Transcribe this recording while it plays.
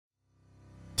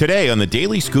Today on the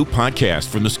Daily Scoop podcast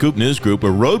from the Scoop News Group, a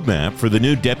roadmap for the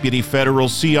new Deputy Federal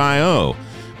CIO,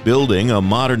 building a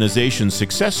modernization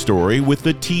success story with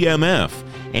the TMF,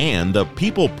 and the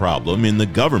people problem in the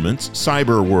government's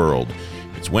cyber world.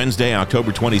 It's Wednesday,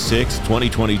 October 26,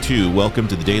 2022. Welcome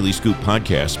to the Daily Scoop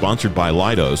podcast, sponsored by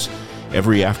Leidos.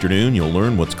 Every afternoon, you'll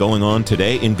learn what's going on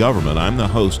today in government. I'm the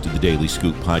host of the Daily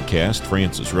Scoop podcast,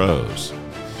 Francis Rose.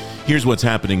 Here's what's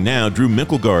happening now. Drew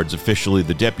Mickelgard's officially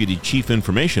the Deputy Chief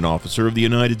Information Officer of the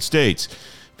United States.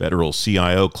 Federal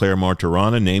CIO Claire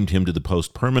Martirana named him to the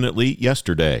post permanently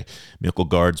yesterday.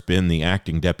 Mickelgard's been the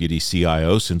acting Deputy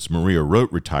CIO since Maria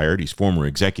Roat retired. He's former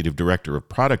Executive Director of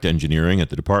Product Engineering at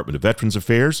the Department of Veterans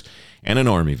Affairs and an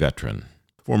Army veteran.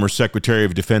 Former Secretary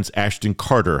of Defense Ashton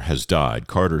Carter has died.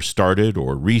 Carter started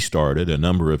or restarted a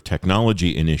number of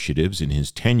technology initiatives in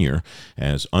his tenure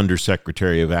as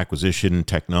Undersecretary of Acquisition,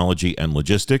 Technology, and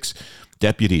Logistics,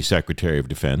 Deputy Secretary of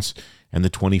Defense, and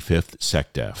the 25th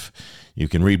SecDef. You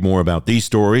can read more about these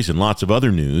stories and lots of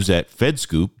other news at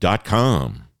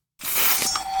fedscoop.com.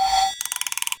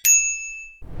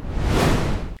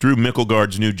 Drew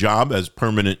Mickelgard's new job as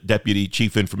permanent Deputy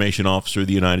Chief Information Officer of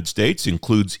the United States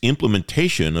includes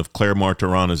implementation of Claire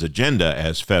Martirana's agenda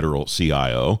as Federal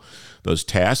CIO. Those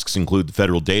tasks include the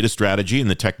Federal Data Strategy and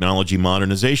the Technology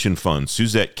Modernization Fund.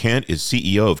 Suzette Kent is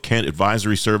CEO of Kent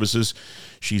Advisory Services.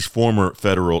 She's former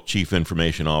Federal Chief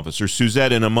Information Officer.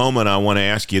 Suzette, in a moment, I want to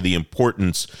ask you the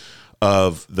importance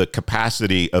of the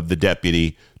capacity of the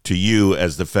deputy to you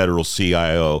as the federal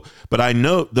CIO. But I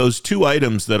note those two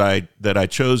items that I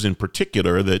chose in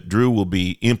particular that Drew will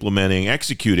be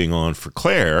executing on for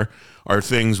Claire are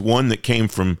things, one that came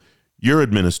from your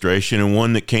administration and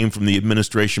one that came from the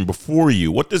administration before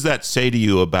you. What does that say to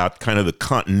you about kind of the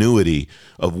continuity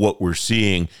of what we're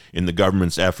seeing in the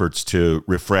government's efforts to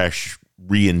refresh,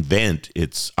 reinvent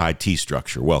its IT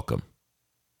structure? Welcome.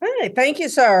 Hey, thank you,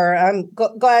 sir. I'm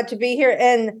glad to be here.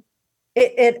 And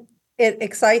it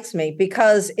excites me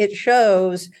because it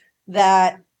shows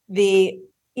that the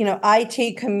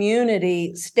IT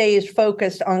community stays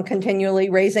focused on continually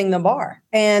raising the bar.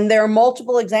 And there are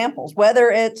multiple examples, whether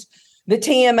it's the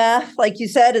TMF, like you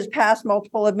said, has passed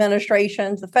multiple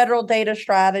administrations, the Federal Data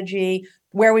Strategy,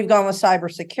 where we've gone with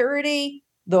cybersecurity,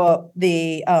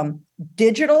 the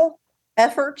digital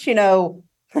efforts.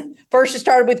 First it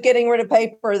started with getting rid of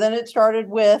paper, then it started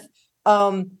with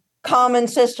common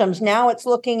systems. Now it's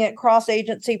looking at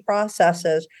cross-agency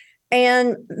processes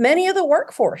and many of the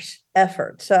workforce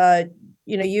efforts.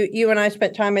 You and I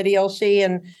spent time at ELC,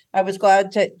 and I was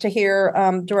glad to hear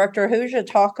Director Ahuja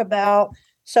talk about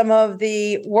some of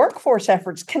the workforce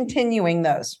efforts, continuing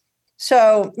those.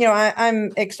 So,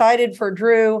 I'm excited for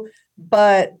Drew,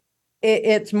 but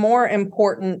it's more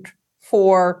important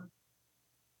for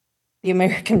the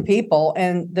American people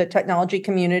and the technology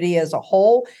community as a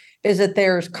whole is that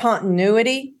there's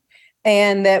continuity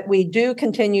and that we do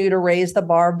continue to raise the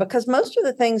bar, because most of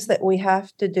the things that we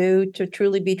have to do to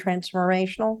truly be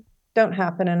transformational don't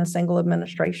happen in a single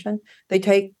administration. They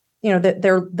take,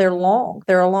 they're long.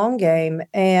 They're a long game.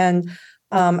 And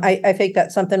I think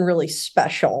that's something really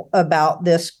special about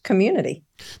this community.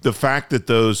 The fact that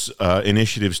those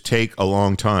initiatives take a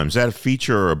long time, is that a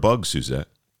feature or a bug, Suzette?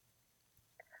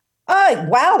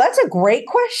 Wow, that's a great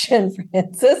question,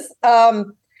 Francis.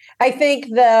 I think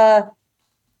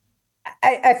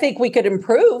I think we could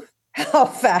improve how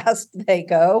fast they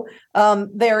go.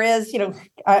 There is,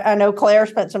 I know Claire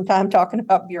spent some time talking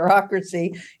about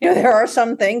bureaucracy. There are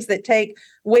some things that take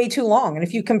way too long. And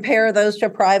if you compare those to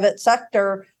private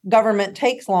sector, government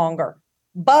takes longer.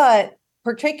 But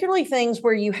particularly things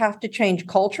where you have to change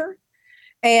culture.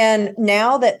 And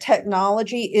now that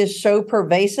technology is so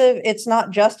pervasive, it's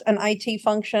not just an IT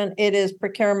function. It is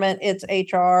procurement, it's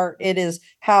HR, it is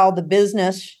how the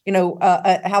business,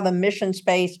 how the mission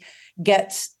space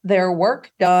gets their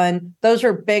work done. Those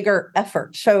are bigger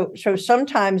efforts. So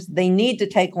sometimes they need to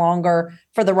take longer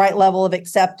for the right level of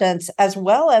acceptance, as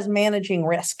well as managing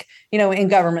risk, in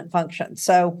government functions.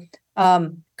 So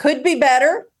could be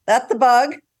better. That's the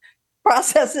bug.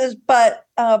 Processes, but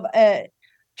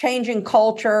changing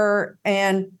culture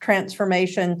and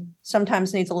transformation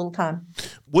sometimes needs a little time.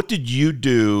 What did you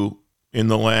do in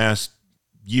the last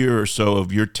year or so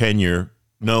of your tenure,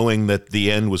 knowing that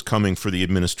the end was coming for the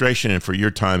administration and for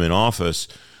your time in office,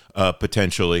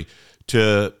 potentially,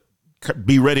 to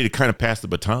be ready to kind of pass the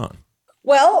baton?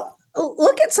 Well,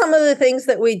 look at some of the things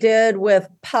that we did with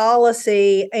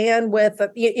policy and with,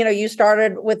 you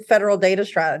started with Federal Data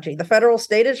Strategy. The Federal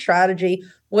Data Strategy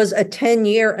was a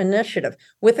 10-year initiative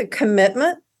with a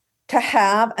commitment to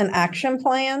have an action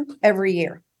plan every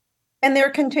year. And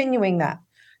they're continuing that.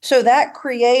 So that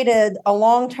created a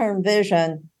long-term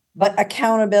vision, but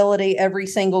accountability every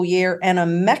single year and a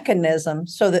mechanism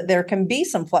so that there can be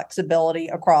some flexibility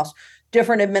across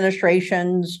different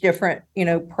administrations, different,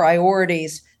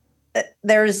 priorities.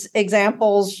 There's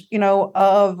examples,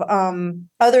 of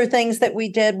other things that we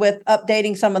did with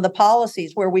updating some of the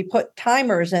policies where we put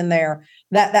timers in there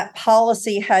that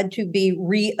policy had to be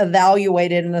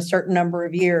reevaluated in a certain number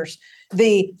of years.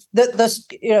 The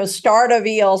start of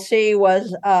ELC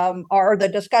was, or the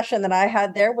discussion that I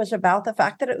had there was about the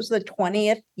fact that it was the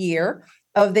 20th year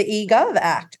of the eGov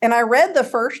Act. And I read the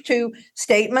first two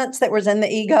statements that was in the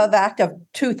eGov Act of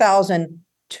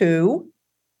 2002.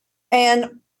 And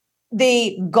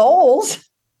the goals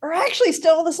are actually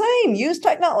still the same. Use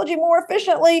technology more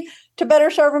efficiently to better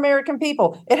serve American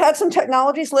people. It had some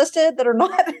technologies listed that are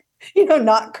not,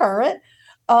 not current.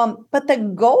 But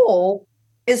the goal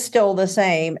is still the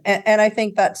same. And I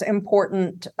think that's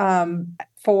important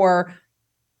for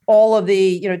all of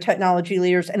the, technology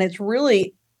leaders. And it's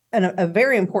really a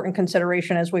very important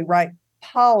consideration as we write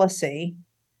policy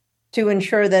to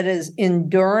ensure that it is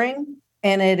enduring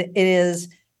and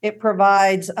it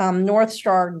provides North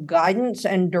Star guidance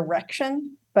and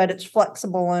direction, but it's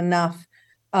flexible enough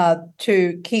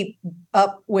to keep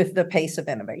up with the pace of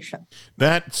innovation.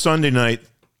 That Sunday night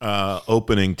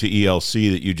opening to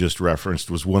ELC that you just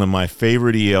referenced was one of my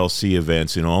favorite ELC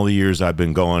events in all the years I've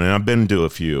been going, and I've been to a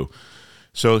few.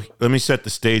 So let me set the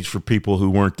stage for people who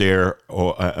weren't there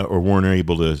or weren't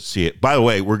able to see it. By the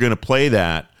way, we're going to play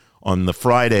that on the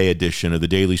Friday edition of the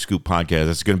Daily Scoop podcast.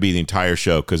 That's going to be the entire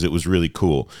show because it was really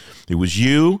cool. It was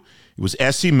you, it was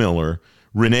Essie Miller,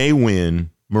 Renee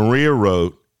Wynn, Maria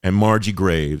Rote, and Margie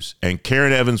Graves. And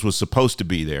Karen Evans was supposed to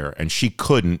be there, and she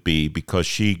couldn't be because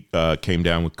she came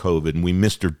down with COVID, and we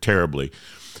missed her terribly.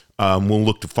 We'll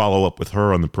look to follow up with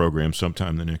her on the program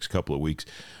sometime in the next couple of weeks.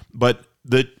 But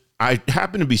I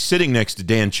happened to be sitting next to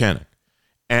Dan Chennick,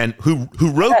 and who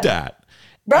wrote that.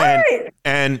 Right.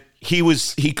 And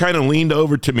he kind of leaned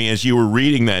over to me as you were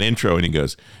reading that intro, and he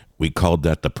goes, "We called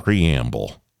that the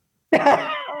preamble."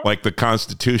 Like the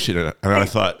Constitution. And I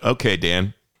thought, okay,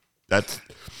 Dan,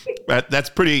 it's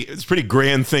pretty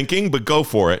grand thinking, but go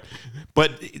for it.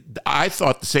 But I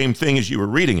thought the same thing as you were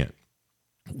reading it.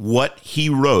 What he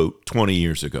wrote 20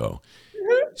 years ago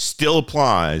still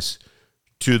applies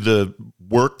to the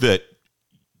work that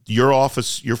your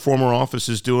former office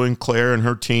is doing, Claire and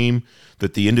her team,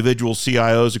 that the individual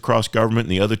CIOs across government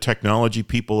and the other technology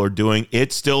people are doing.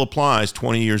 It still applies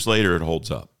 20 years later. It holds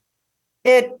up.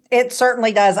 It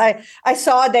certainly does. I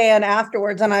saw Dan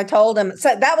afterwards and I told him,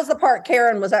 so that was the part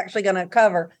Karen was actually going to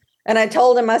cover. And I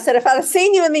told him, I said, if I'd have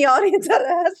seen you in the audience, I'd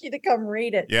have asked you to come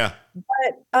read it. Yeah.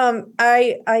 But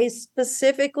I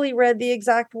specifically read the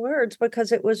exact words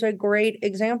because it was a great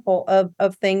example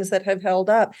of things that have held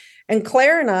up. And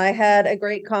Claire and I had a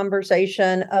great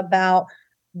conversation about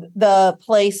the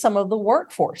place some of the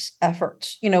workforce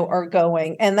efforts, are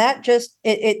going. And that just,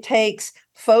 it takes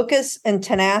focus and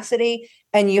tenacity,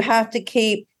 and you have to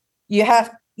keep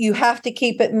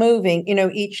it moving,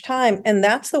 each time. And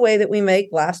that's the way that we make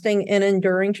lasting and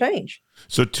enduring change.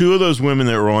 So two of those women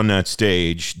that were on that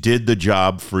stage did the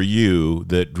job for you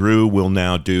that Drew will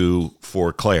now do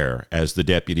for Claire as the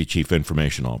Deputy Chief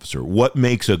Information Officer. What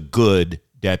makes a good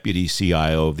Deputy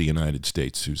CIO of the United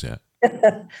States, Suzette?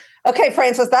 Okay,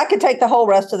 Francis, that could take the whole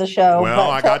rest of the show.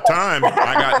 Well, I got time.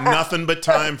 I got nothing but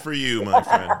time for you, my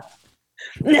friend.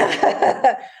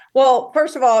 Well,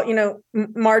 first of all,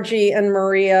 Margie and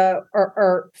Maria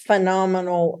are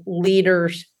phenomenal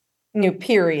leaders,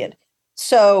 period.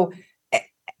 So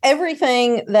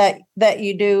everything that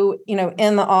you do,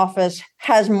 in the office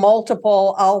has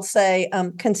multiple, I'll say,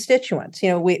 constituents.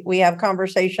 We have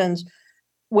conversations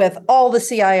with all the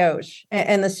CIOs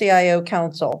and the CIO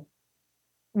Council,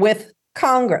 with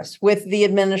Congress, with the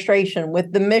administration,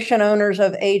 with the mission owners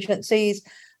of agencies,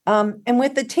 and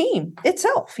with the team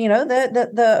itself,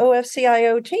 the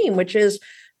OFCIO team, which is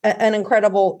an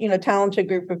incredible, talented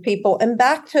group of people. And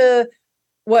back to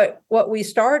what we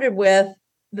started with,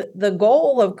 the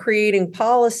goal of creating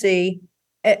policy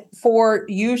for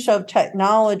use of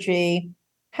technology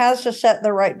has to set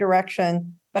the right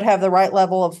direction, but have the right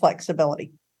level of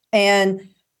flexibility. And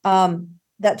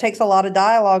that takes a lot of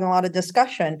dialogue and a lot of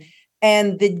discussion.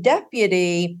 And the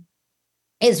deputy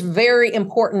is very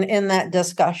important in that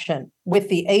discussion with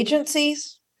the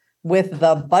agencies, with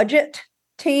the budget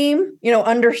team,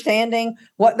 understanding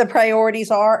what the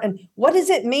priorities are and what does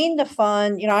it mean to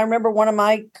fund. I remember one of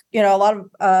my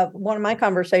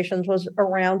conversations was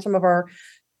around some of our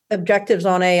objectives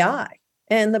on AI.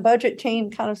 And the budget team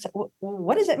kind of said, well,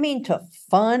 what does it mean to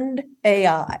fund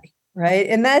AI? right?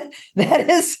 And that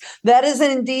is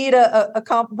indeed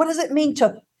what does it mean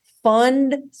to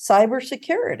fund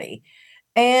cybersecurity?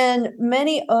 And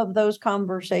many of those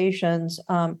conversations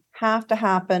have to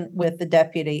happen with the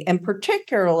deputy, and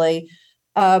particularly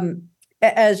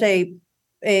as a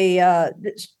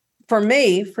for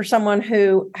me, for someone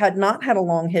who had not had a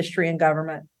long history in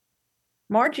government,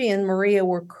 Margie and Maria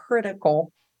were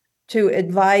critical to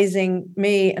advising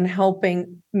me and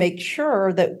helping make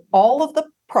sure that all of the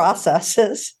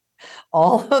processes,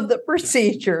 all of the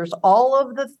procedures, all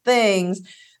of the things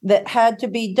that had to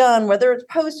be done, whether it's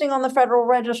posting on the Federal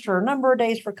Register, a number of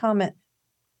days for comment,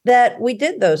 that we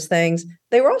did those things.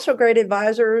 They were also great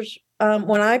advisors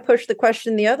when I pushed the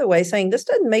question the other way, saying, this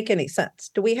doesn't make any sense.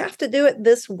 Do we have to do it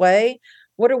this way?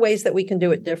 What are ways that we can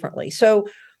do it differently? So,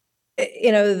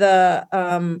 the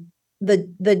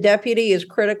deputy is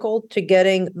critical to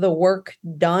getting the work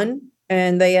done,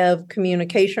 and they have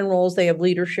communication roles, they have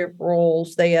leadership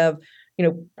roles, they have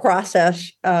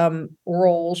process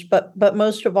roles, but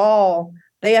most of all,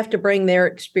 they have to bring their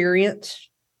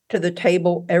experience to the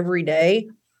table every day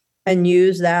and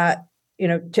use that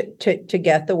to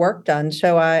get the work done.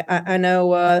 So I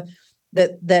know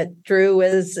that Drew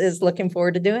is looking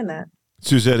forward to doing that.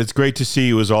 Suzette, it's great to see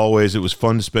you as always. It was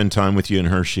fun to spend time with you in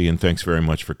Hershey, and thanks very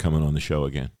much for coming on the show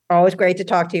again. Always great to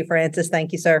talk to you, Francis.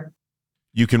 Thank you, sir.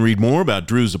 You can read more about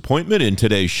Drew's appointment in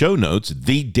today's show notes,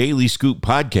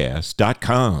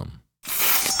 thedailyscooppodcast.com.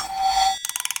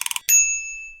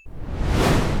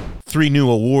 3 new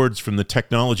awards from the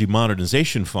Technology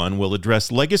Modernization Fund will address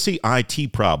legacy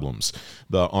IT problems.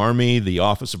 The Army, the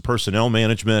Office of Personnel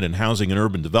Management, and Housing and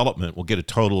Urban Development will get a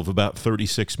total of about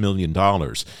 $36 million.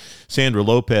 Sandra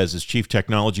Lopez is Chief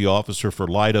Technology Officer for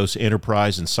Leidos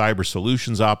Enterprise and Cyber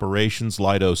Solutions Operations.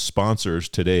 Leidos sponsors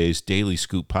today's Daily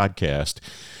Scoop podcast.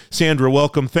 Sandra,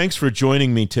 welcome. Thanks for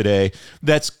joining me today.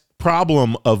 That's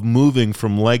problem of moving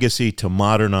from legacy to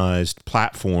modernized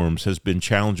platforms has been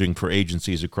challenging for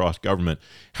agencies across government.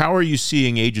 How are you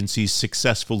seeing agencies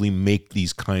successfully make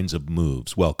these kinds of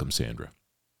moves? Welcome, Sandra.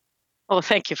 Oh,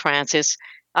 thank you, Francis.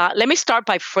 Let me start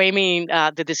by framing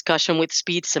the discussion with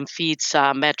speeds and feeds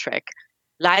metric.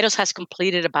 Leidos has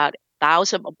completed about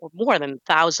 1,000 or more than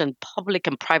 1,000 public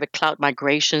and private cloud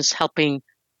migrations, helping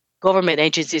government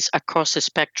agencies across the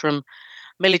spectrum,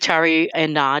 military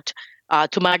and not,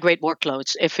 to migrate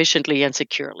workloads efficiently and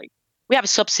securely. We have a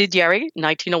subsidiary,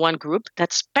 1901 Group,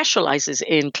 that specializes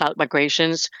in cloud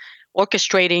migrations,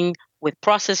 orchestrating with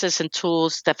processes and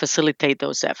tools that facilitate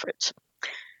those efforts.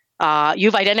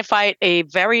 You've identified a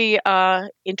very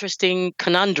interesting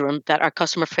conundrum that our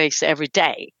customer face every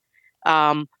day.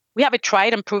 We have a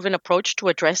tried and proven approach to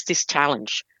address this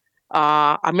challenge.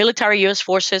 Our military U.S.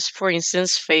 forces, for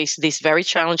instance, face this very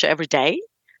challenge every day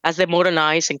as they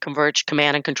modernize and converge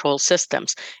command and control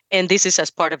systems. And this is as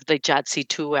part of the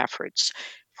JADC2 efforts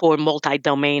for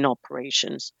multi-domain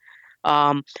operations.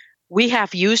 We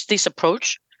have used this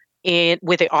approach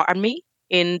with the Army,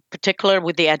 in particular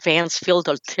with the Advanced Field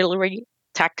Artillery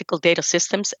Tactical Data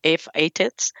Systems,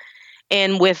 ATITS,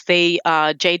 and with the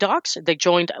JDOCS, the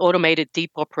Joint Automated Deep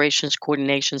Operations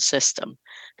Coordination System.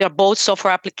 They are both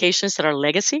software applications that are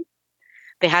legacy.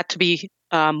 They had to be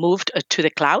moved to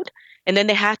the cloud, and then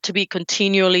they had to be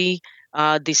continually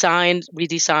designed,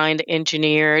 redesigned,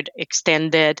 engineered,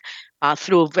 extended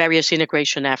through various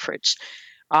integration efforts.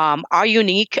 Our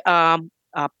unique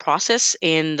process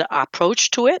and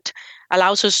approach to it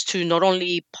allows us to not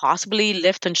only possibly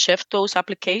lift and shift those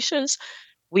applications,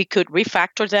 we could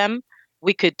refactor them,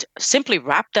 we could simply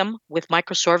wrap them with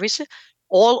microservices.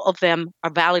 All of them are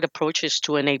valid approaches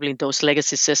to enabling those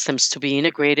legacy systems to be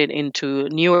integrated into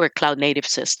newer cloud-native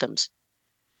systems.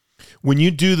 When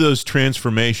you do those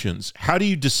transformations, how do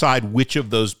you decide which of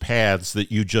those paths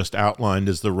that you just outlined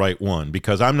is the right one?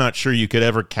 Because I'm not sure you could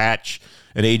ever catch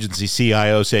an agency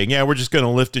CIO saying, yeah, we're just going to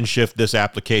lift and shift this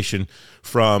application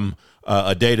from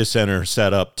a data center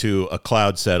setup to a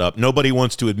cloud setup. Nobody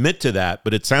wants to admit to that,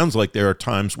 but it sounds like there are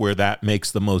times where that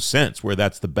makes the most sense, where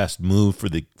that's the best move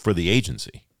for the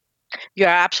agency. You're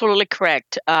absolutely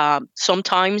correct.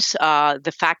 Sometimes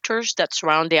the factors that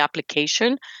surround the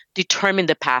application determine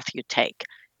the path you take.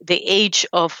 The age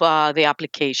of the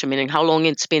application, meaning how long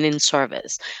it's been in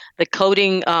service, the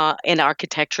coding and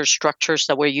architecture structures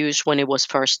that were used when it was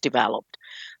first developed,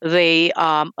 the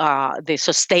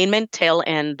sustainment tail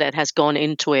end that has gone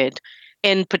into it,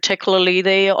 and particularly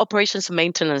the operations and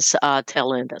maintenance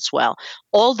tail end as well.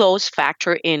 All those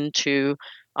factor into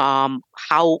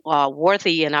how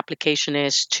worthy an application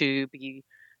is to be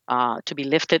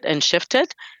lifted and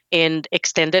shifted and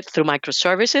extended through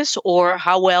microservices, or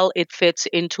how well it fits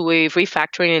into a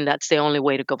refactoring, and that's the only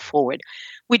way to go forward.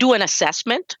 We do an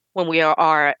assessment when we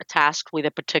are tasked with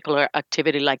a particular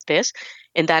activity like this,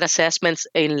 and that assessment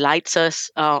enlightens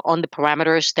us on the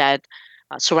parameters that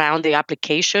surround the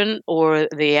application or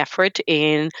the effort,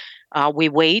 and we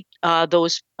weight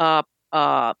those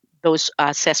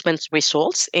assessments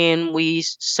results, and we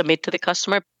submit to the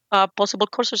customer possible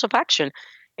courses of action,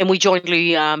 and we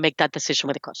jointly make that decision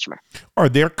with the customer. Are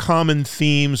there common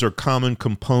themes or common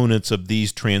components of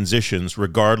these transitions,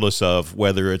 regardless of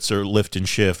whether it's a lift and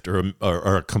shift or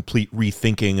a complete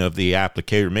rethinking of the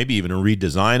application, or maybe even a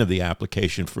redesign of the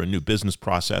application for a new business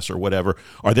process or whatever?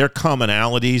 Are there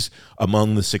commonalities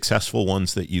among the successful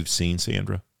ones that you've seen,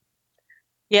 Sandra?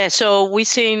 Yeah, so we've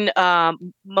seen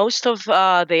most of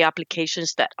the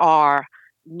applications that are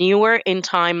newer in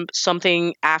time,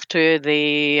 something after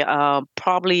the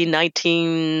probably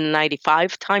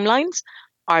 1995 timelines,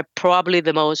 are probably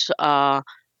the most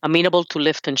amenable to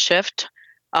lift and shift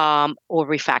or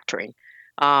refactoring.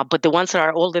 But the ones that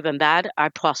are older than that are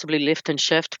possibly lift and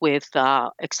shift with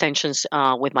extensions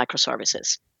with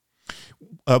microservices.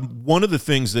 One of the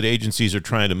things that agencies are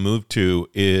trying to move to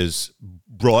is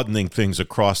broadening things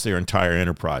across their entire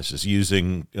enterprises,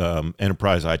 using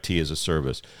enterprise IT as a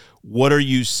service. What are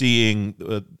you seeing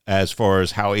as far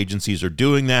as how agencies are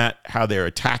doing that, how they're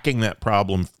attacking that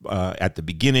problem at the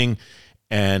beginning,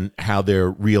 and how they're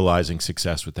realizing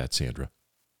success with that, Sandra?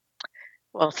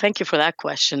 Well, thank you for that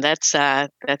question. That's a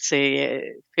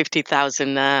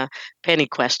 50,000 penny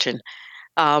question.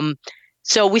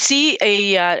 So we see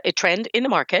a trend in the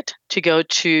market to go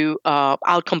to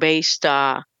outcome-based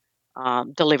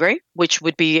delivery, which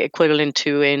would be equivalent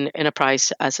to an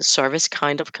enterprise as a service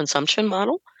kind of consumption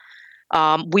model.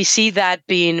 We see that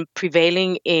being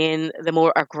prevailing in the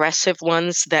more aggressive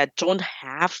ones that don't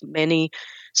have many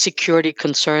security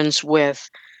concerns with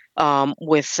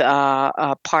partners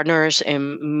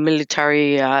and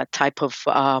military type of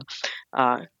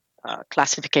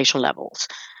classification levels.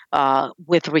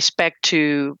 With respect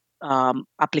to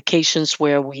applications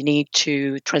where we need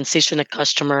to transition a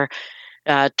customer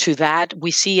to that,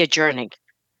 we see a journey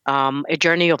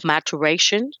of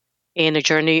maturation and a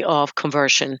journey of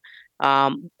conversion.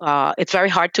 It's very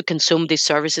hard to consume these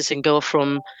services and go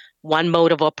from one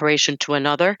mode of operation to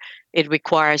another. It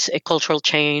requires a cultural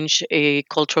change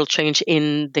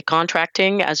in the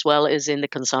contracting as well as in the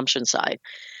consumption side.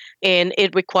 And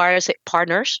it requires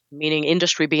partners, meaning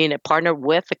industry being a partner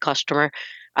with the customer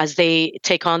as they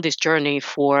take on this journey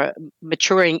for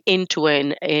maturing into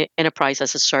an enterprise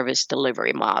as a service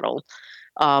delivery model.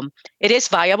 It is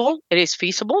viable, it is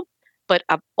feasible, but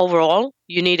overall,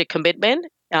 you need a commitment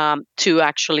to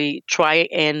actually try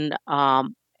and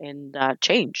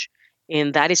change,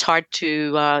 and that is hard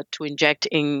to inject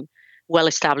in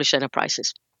well-established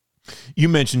enterprises. You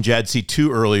mentioned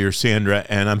JADC2 earlier, Sandra,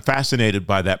 and I'm fascinated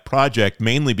by that project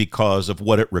mainly because of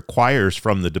what it requires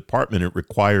from the department. It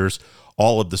requires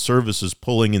all of the services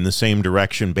pulling in the same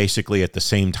direction, basically at the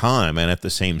same time and at the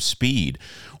same speed.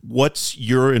 What's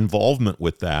your involvement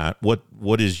with that?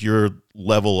 What is your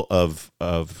level of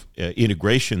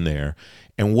integration there?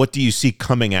 And what do you see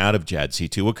coming out of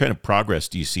JADC2? What kind of progress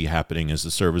do you see happening as the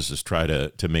services try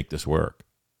to make this work?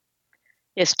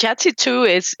 Yes, JADC2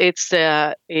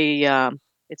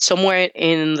 it's somewhere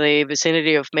in the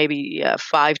vicinity of maybe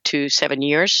 5 to 7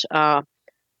 years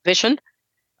vision.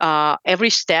 Every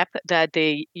step that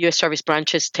the U.S. service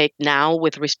branches take now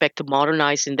with respect to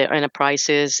modernizing their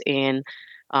enterprises and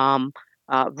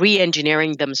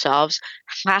re-engineering themselves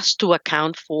has to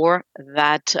account for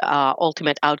that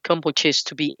ultimate outcome, which is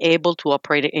to be able to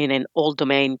operate in an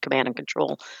all-domain command and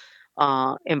control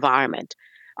environment.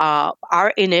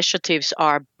 Our initiatives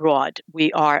are broad.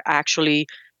 We are actually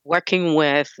working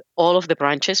with all of the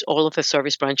branches, all of the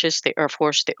service branches, the Air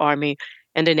Force, the Army,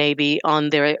 and the Navy on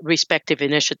their respective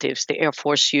initiatives. The Air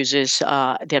Force uses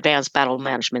the Advanced Battle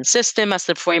Management System as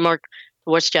the framework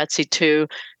towards JADC2.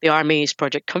 The Army is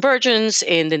Project Convergence,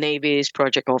 and the Navy is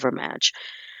Project Overmatch.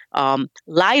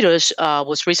 Leidos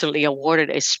was recently awarded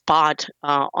a spot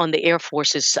on the Air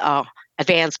Force's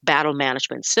Advanced Battle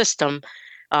Management System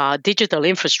Digital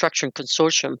Infrastructure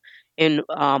Consortium. And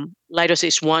Leidos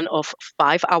is one of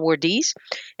 5 awardees.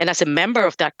 And as a member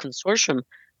of that consortium,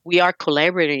 we are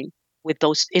collaborating with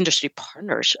those industry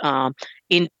partners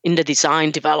in the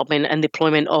design, development, and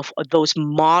deployment of those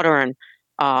modern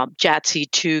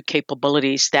JADC2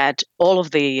 capabilities that all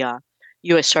of the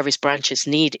U.S. service branches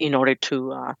need in order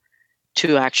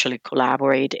to actually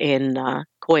collaborate and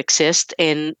coexist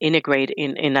and integrate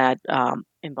in that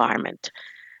environment.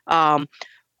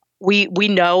 We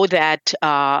know that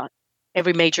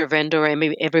every major vendor,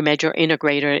 every major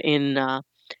integrator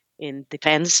in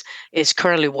defense is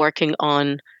currently working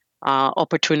on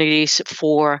opportunities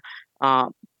for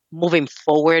moving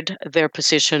forward their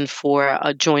position for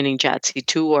joining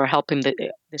JADC2 or helping the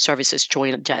services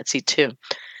join JADC2.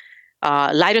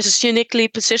 Leidos is uniquely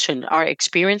positioned. Our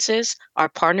experiences, our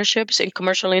partnerships in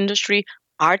commercial industry,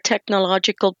 our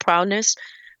technological prowess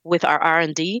with our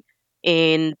R&D,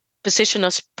 and position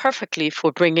us perfectly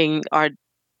for bringing our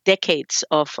decades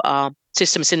of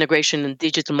systems integration and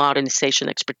digital modernization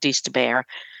expertise to bear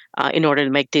in order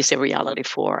to make this a reality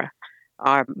for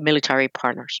our military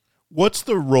partners. What's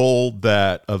the role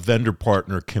that a vendor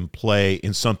partner can play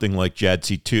in something like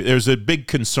JADC2? There's a big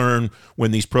concern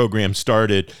when these programs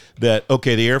started that,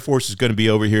 okay, the Air Force is going to be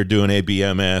over here doing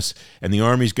ABMS, and the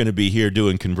Army's going to be here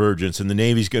doing convergence, and the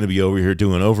Navy's going to be over here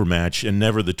doing overmatch, and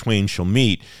never the twain shall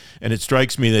meet. And it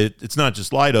strikes me that it's not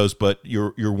just Leidos, but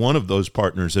you're one of those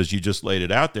partners as you just laid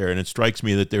it out there. And it strikes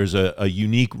me that there's a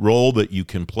unique role that you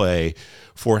can play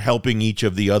for helping each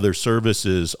of the other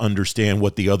services understand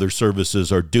what the other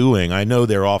services are doing. I know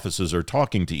their offices are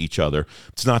talking to each other.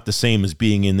 It's not the same as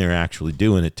being in there actually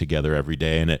doing it together every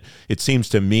day. And it seems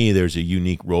to me there's a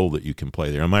unique role that you can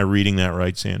play there. Am I reading that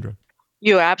right, Sandra?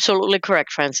 You're absolutely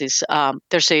correct, Francis.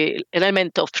 There's an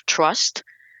element of trust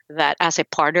that as a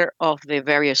partner of the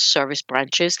various service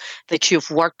branches, that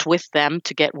you've worked with them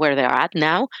to get where they're at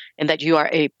now, and that you are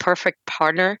a perfect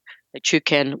partner that you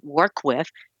can work with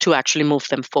to actually move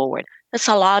them forward. There's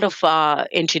a lot of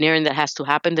engineering that has to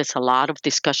happen. There's a lot of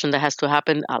discussion that has to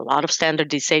happen, a lot of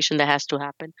standardization that has to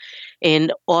happen.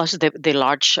 And also the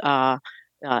large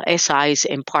SIs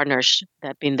and partners that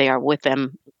have been there with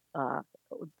them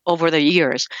over the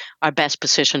years are best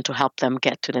positioned to help them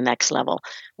get to the next level.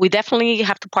 We definitely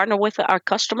have to partner with our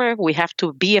customer. We have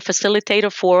to be a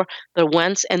facilitator for their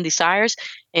wants and desires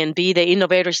and be the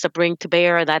innovators that bring to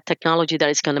bear that technology that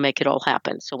is going to make it all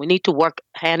happen. So we need to work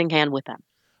hand in hand with them.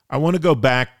 I want to go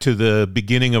back to the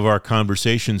beginning of our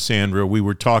conversation, Sandra. We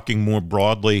were talking more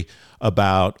broadly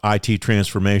about IT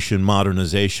transformation,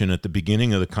 modernization at the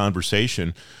beginning of the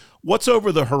conversation. What's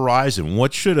over the horizon?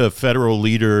 What should a federal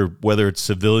leader, whether it's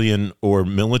civilian or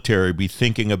military, be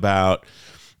thinking about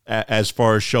as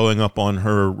far as showing up on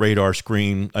her radar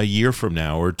screen a year from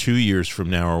now or 2 years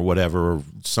from now or whatever, or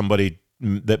somebody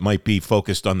that might be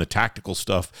focused on the tactical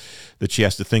stuff that she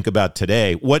has to think about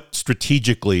today? What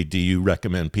strategically do you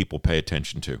recommend people pay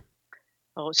attention to?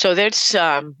 Oh, so there's,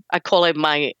 I call it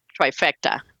my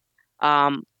trifecta.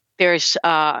 There's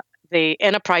the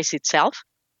enterprise itself.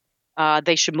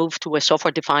 They should move to a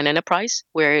software-defined enterprise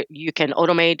where you can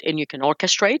automate and you can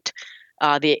orchestrate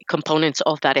the components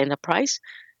of that enterprise.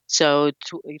 So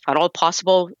if at all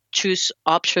possible, choose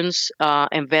options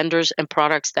and vendors and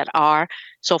products that are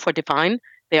software-defined.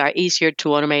 They are easier to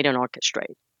automate and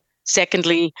orchestrate.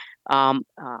 Secondly,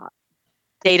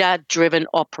 data-driven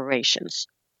operations,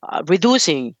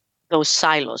 reducing those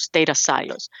silos, data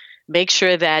silos. Make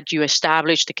sure that you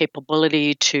establish the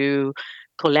capability to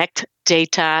collect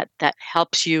data that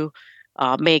helps you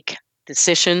make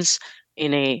decisions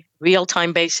in a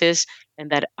real-time basis, and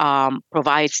that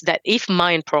provides that, if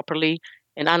mined properly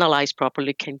and analyzed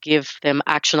properly, can give them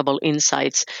actionable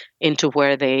insights into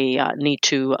where they need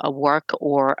to work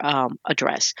or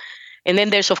address. And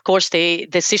then there's, of course, the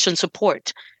decision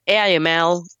support.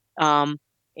 AIML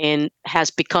and has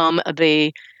become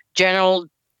the general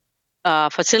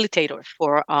facilitator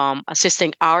for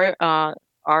assisting our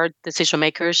decision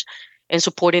makers and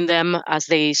supporting them as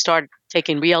they start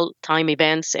taking real-time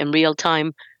events and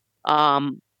real-time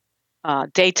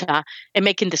data and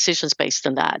making decisions based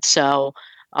on that. So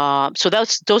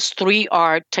those three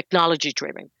are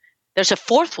technology-driven. There's a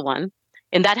fourth one,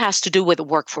 and that has to do with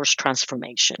workforce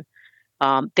transformation.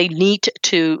 They need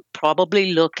to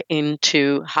probably look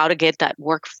into how to get that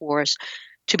workforce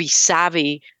to be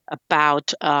savvy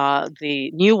about the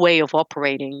new way of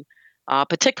operating.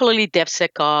 Particularly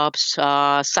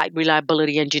DevSecOps, site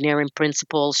reliability engineering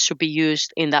principles should be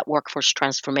used in that workforce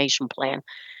transformation plan.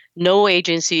 No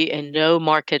agency and no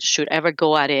market should ever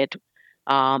go at it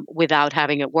without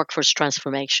having a workforce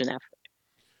transformation effort.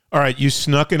 All right, you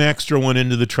snuck an extra one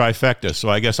into the trifecta, so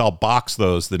I guess I'll box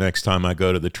those the next time I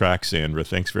go to the track, Sandra.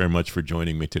 Thanks very much for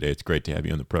joining me today. It's great to have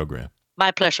you on the program.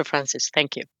 My pleasure, Francis.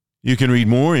 Thank you. You can read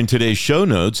more in today's show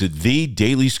notes at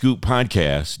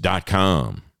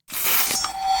thedailyscooppodcast.com.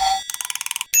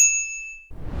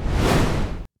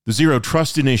 The Zero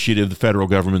Trust initiative the federal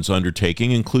government's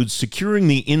undertaking includes securing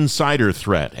the insider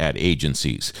threat at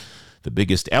agencies. The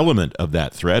biggest element of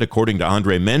that threat, according to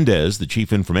Andre Mendez, the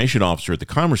chief information officer at the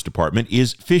Commerce Department,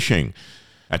 is phishing.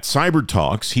 At Cyber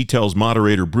Talks, he tells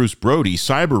moderator Bruce Brody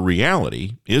cyber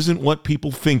reality isn't what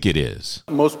people think it is.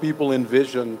 Most people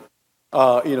envision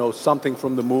something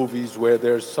from the movies where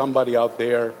there's somebody out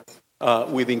there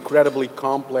with incredibly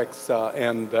complex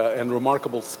and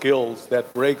remarkable skills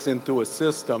that breaks into a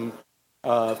system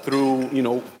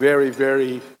through, very,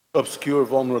 very obscure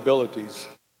vulnerabilities.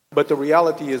 But the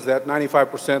reality is that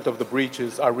 95% of the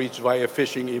breaches are reached via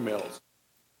phishing emails.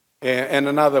 And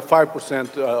another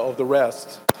 5% of the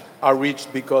rest are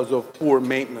reached because of poor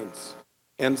maintenance.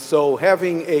 And so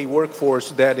having a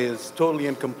workforce that is totally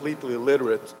and completely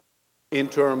literate in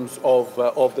terms of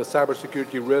the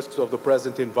cybersecurity risks of the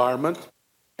present environment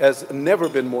has never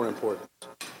been more important.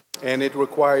 And it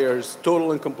requires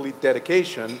total and complete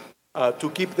dedication to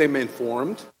keep them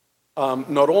informed,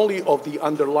 not only of the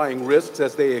underlying risks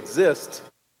as they exist,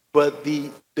 but the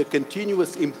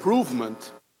continuous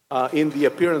improvement in the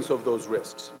appearance of those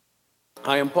risks.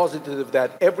 I am positive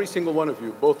that every single one of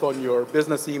you, both on your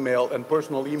business email and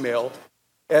personal email,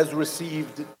 has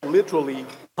received literally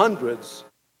hundreds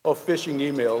of phishing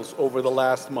emails over the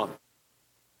last month.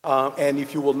 And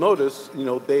if you will notice,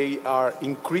 they are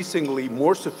increasingly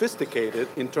more sophisticated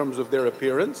in terms of their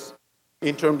appearance,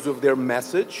 in terms of their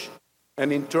message,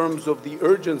 and in terms of the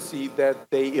urgency that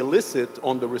they elicit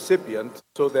on the recipient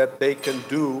so that they can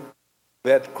do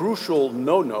that crucial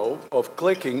no-no of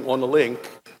clicking on a link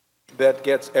that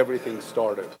gets everything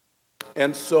started.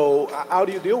 And so how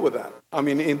do you deal with that? I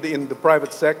mean, in the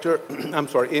private sector,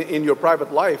 in your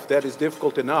private life, that is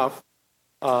difficult enough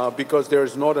because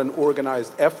there's not an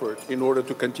organized effort in order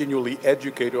to continually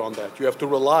educate you on that. You have to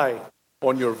rely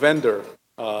on your vendor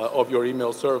of your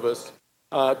email service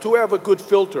to have a good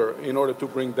filter in order to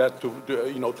bring that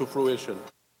to fruition.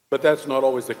 But that's not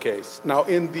always the case. Now,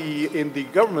 in the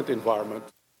government environment,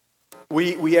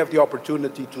 we have the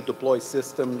opportunity to deploy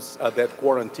systems that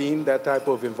quarantine that type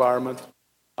of environment.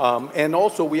 And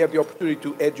also, we have the opportunity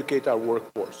to educate our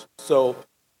workforce. So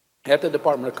at the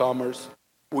Department of Commerce,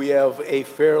 we have a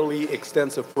fairly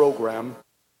extensive program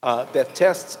that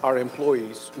tests our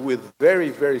employees with very,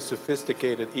 very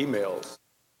sophisticated emails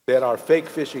that are fake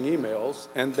phishing emails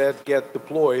and that get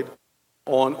deployed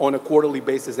on a quarterly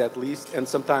basis at least, and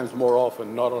sometimes more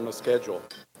often, not on a schedule.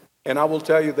 And I will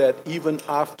tell you that even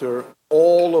after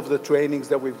all of the trainings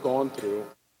that we've gone through,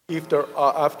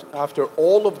 after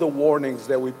all of the warnings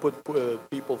that we put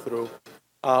people through,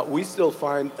 we still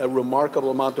find a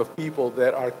remarkable amount of people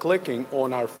that are clicking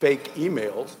on our fake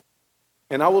emails.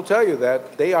 And I will tell you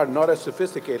that they are not as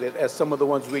sophisticated as some of the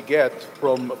ones we get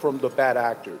from the bad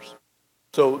actors.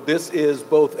 So this is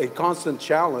both a constant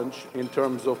challenge in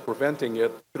terms of preventing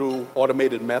it through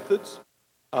automated methods,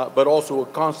 but also a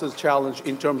constant challenge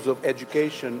in terms of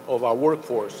education of our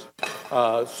workforce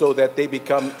so that they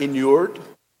become inured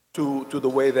to the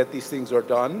way that these things are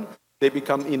done. They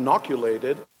become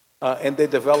inoculated and they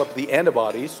develop the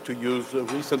antibodies, to use a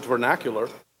recent vernacular,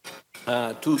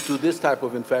 to this type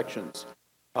of infections.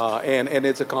 And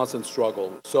it's a constant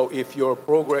struggle. So if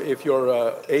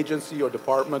your agency or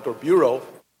department or bureau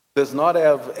does not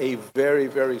have a very,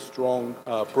 very strong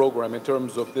program in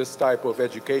terms of this type of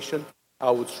education, I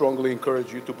would strongly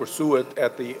encourage you to pursue it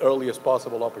at the earliest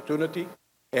possible opportunity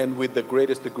and with the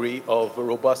greatest degree of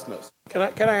robustness. Can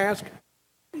I ask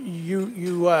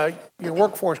your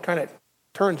workforce kind of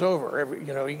turns over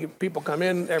people come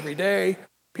in every day,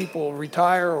 people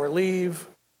retire or leave.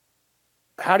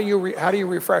 How do you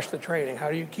refresh the training?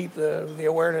 How do you keep the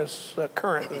awareness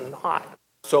current and hot?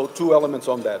 So 2 elements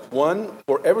on that. One,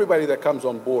 for everybody that comes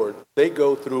on board, they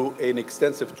go through an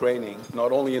extensive training,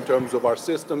 not only in terms of our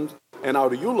systems and how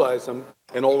to utilize them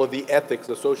and all of the ethics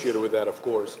associated with that, of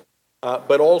course,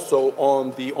 but also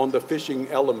on the phishing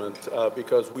element,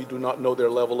 because we do not know their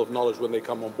level of knowledge when they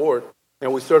come on board,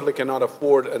 and we certainly cannot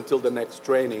afford until the next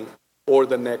training or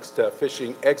the next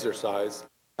phishing exercise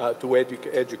to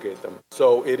educate them.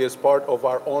 So it is part of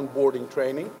our onboarding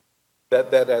training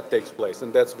that takes place,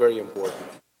 and that's very important.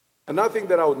 Another thing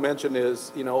that I would mention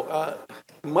is,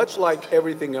 much like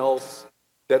everything else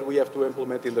that we have to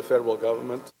implement in the federal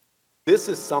government, this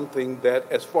is something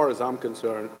that, as far as I'm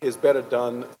concerned, is better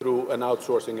done through an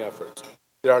outsourcing effort.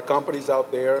 There are companies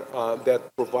out there that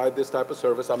provide this type of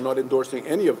service. I'm not endorsing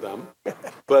any of them,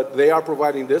 but they are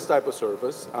providing this type of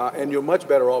service, and you're much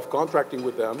better off contracting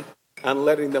with them and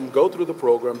letting them go through the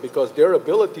program, because their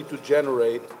ability to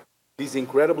generate these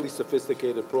incredibly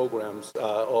sophisticated programs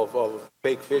of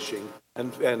fake phishing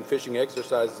and phishing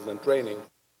exercises and training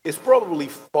is probably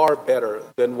far better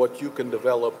than what you can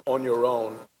develop on your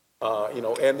own,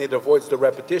 and it avoids the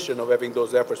repetition of having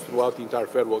those efforts throughout the entire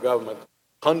federal government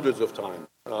hundreds of times.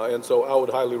 And so I would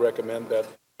highly recommend that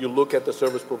you look at the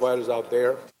service providers out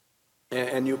there,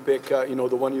 and you pick, the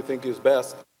one you think is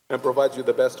best and provides you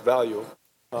the best value,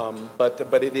 and you go with them.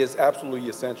 But it is absolutely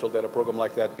essential that a program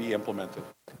like that be implemented.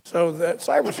 So that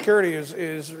cybersecurity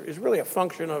is really a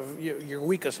function of your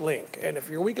weakest link. And if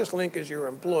your weakest link is your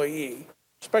employee,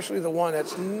 especially the one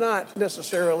that's not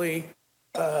necessarily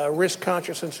risk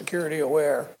conscious and security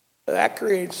aware, that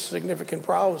creates significant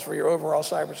problems for your overall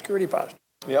cybersecurity posture.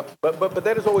 Yep, but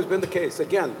that has always been the case.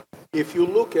 Again, if you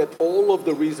look at all of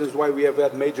the reasons why we have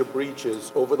had major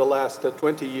breaches over the last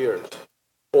 20 years,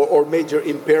 or major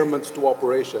impairments to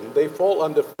operation, they fall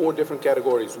under 4 different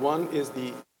categories. One is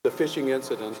the phishing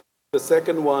incident. The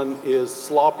second one is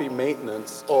sloppy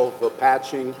maintenance of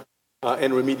patching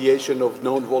and remediation of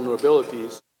known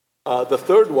vulnerabilities. The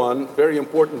third one, very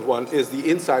important one, is the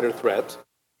insider threat,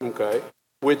 okay,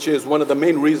 which is one of the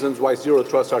main reasons why zero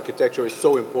trust architecture is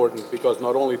so important, because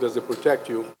not only does it protect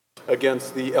you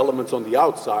against the elements on the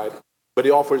outside, but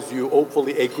it offers you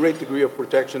hopefully a great degree of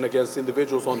protection against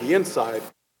individuals on the inside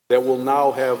that will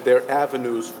now have their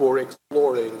avenues for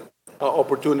exploring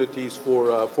opportunities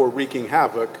for wreaking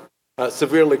havoc,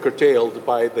 severely curtailed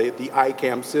by the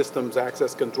ICAM systems,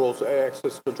 access control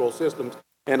systems,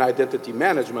 and identity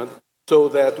management, so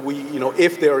that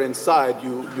if they're inside,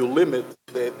 you limit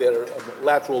their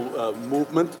lateral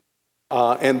movement,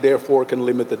 and therefore can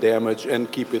limit the damage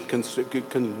and keep it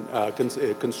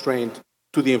constrained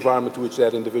to the environment to which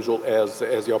that individual has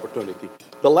the opportunity.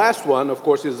 The last one, of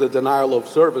course, is the denial of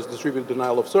service, distributed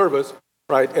denial of service,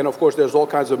 right? And of course, there's all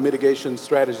kinds of mitigation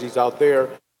strategies out there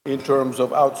in terms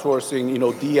of outsourcing,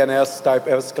 DNS type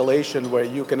escalation, where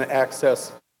you can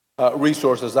access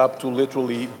resources up to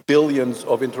literally billions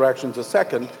of interactions a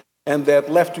second, and that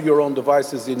left to your own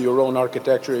devices in your own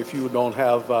architecture, if you don't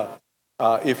have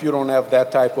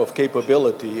that type of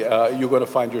capability, you're going to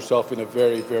find yourself in a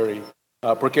very, very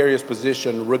precarious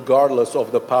position, regardless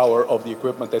of the power of the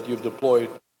equipment that you've deployed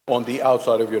on the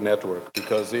outside of your network.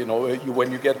 Because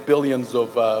when you get billions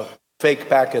of fake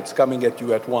packets coming at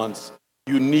you at once,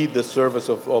 you need the service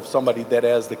of somebody that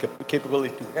has the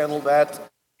capability to handle that,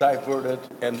 divert it,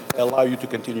 and allow you to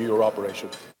continue your operation.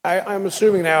 I'm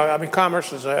assuming now,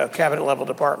 Commerce is a cabinet-level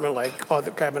department, like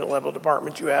other cabinet-level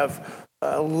departments. You have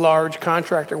a large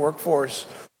contractor workforce.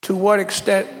 To what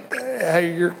extent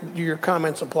do your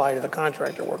comments apply to the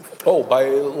contractor workforce? Oh, by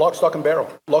lock, stock, and barrel.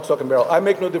 Lock, stock, and barrel. I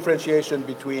make no differentiation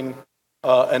between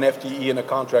an FTE and a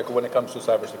contractor when it comes to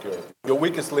cybersecurity. Your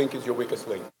weakest link is your weakest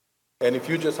link. And if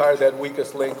you just hire that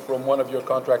weakest link from one of your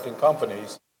contracting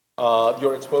companies,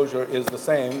 your exposure is the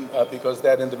same because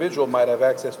that individual might have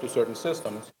access to certain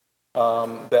systems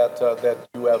that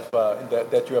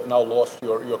you have now lost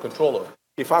your control of.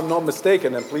 If I'm not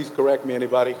mistaken, and please correct me,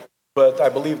 anybody, but I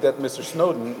believe that Mr.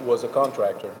 Snowden was a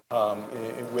contractor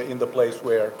in the place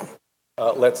where,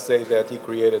 let's say, that he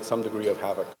created some degree of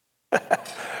havoc.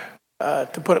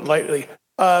 To put it lightly,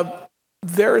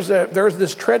 there's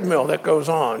this treadmill that goes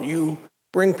on. You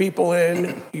bring people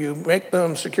in, you make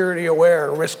them security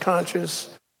aware, risk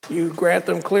conscious, you grant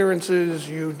them clearances,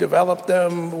 you develop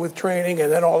them with training,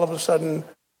 and then all of a sudden,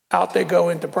 out they go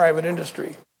into private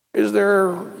industry. Is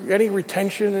there any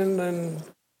retention and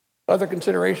other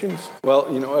considerations? Well,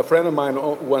 a friend of mine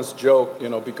once joked,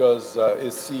 because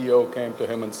his CEO came to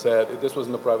him and said, this was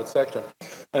in the private sector,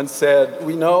 and said,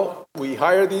 we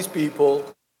hire these people,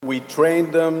 we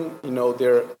train them,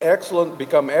 they're excellent,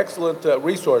 become excellent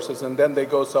resources, and then they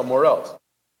go somewhere else.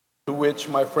 To which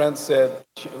my friend said,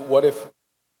 what if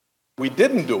we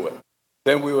didn't do it?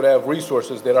 Then we would have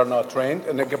resources that are not trained,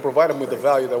 and they can provide them with the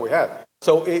value that we have.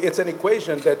 So it's an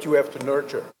equation that you have to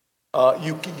nurture.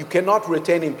 You cannot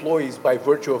retain employees by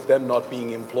virtue of them not being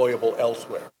employable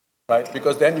elsewhere, right?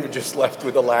 Because then you're just left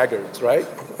with the laggards, right?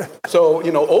 So,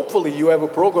 hopefully you have a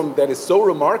program that is so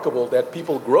remarkable that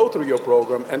people grow through your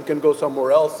program and can go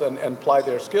somewhere else and apply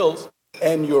their skills,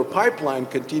 and your pipeline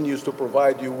continues to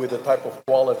provide you with the type of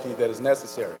quality that is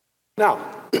necessary. Now,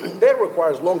 that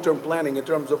requires long-term planning in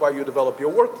terms of how you develop your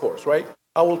workforce, right?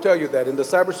 I will tell you that in the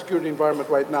cybersecurity environment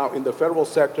right now, in the federal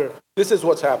sector, this is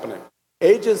what's happening.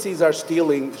 Agencies are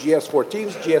stealing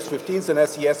GS-14s, GS-15s, and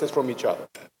SESs from each other.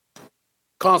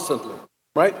 Constantly,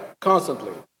 right?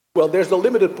 Constantly. Well, there's a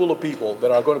limited pool of people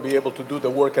that are going to be able to do the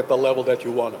work at the level that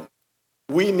you want them.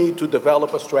 We need to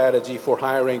develop a strategy for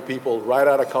hiring people right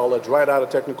out of college, right out of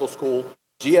technical school,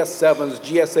 GS-7s,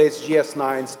 GS-8s,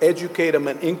 GS-9s, educate them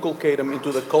and inculcate them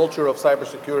into the culture of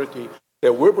cybersecurity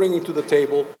that we're bringing to the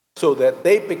table so that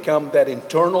they become that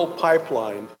internal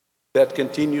pipeline that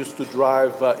continues to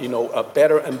drive,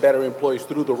 better and better employees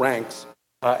through the ranks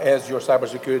as your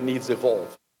cybersecurity needs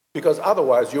evolve. Because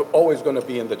otherwise, you're always going to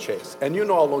be in the chase. And you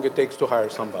know how long it takes to hire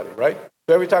somebody, right?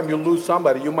 So every time you lose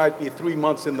somebody, you might be 3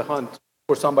 months in the hunt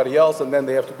for somebody else, and then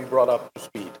they have to be brought up to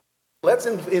speed. Let's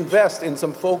invest in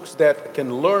some folks that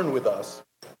can learn with us,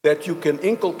 that you can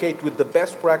inculcate with the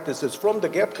best practices from the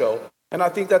get-go, and I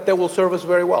think that will serve us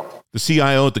very well. The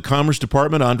CIO at the Commerce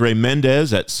Department, Andre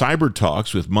Mendez, at Cyber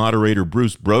Talks with moderator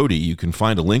Bruce Brody. You can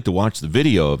find a link to watch the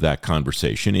video of that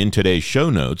conversation in today's show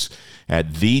notes at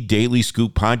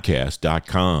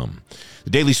thedailyscooppodcast.com. The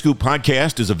Daily Scoop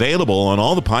Podcast is available on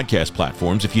all the podcast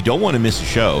platforms. If you don't want to miss a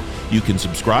show, you can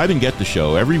subscribe and get the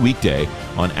show every weekday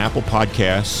on Apple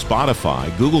Podcasts,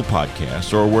 Spotify, Google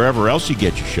Podcasts, or wherever else you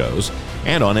get your shows,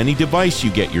 and on any device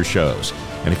you get your shows.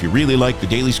 And if you really like the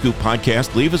Daily Scoop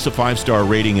Podcast, leave us a 5-star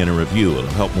rating and a review. It'll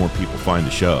help more people find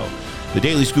the show. The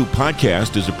Daily Scoop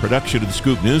Podcast is a production of the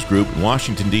Scoop News Group in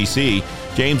Washington, D.C.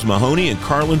 James Mahoney and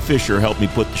Carlin Fisher helped me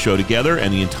put the show together,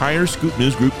 and the entire Scoop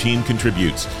News Group team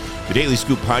contributes. The Daily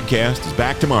Scoop Podcast is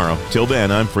back tomorrow. Till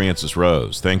then, I'm Francis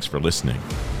Rose. Thanks for listening.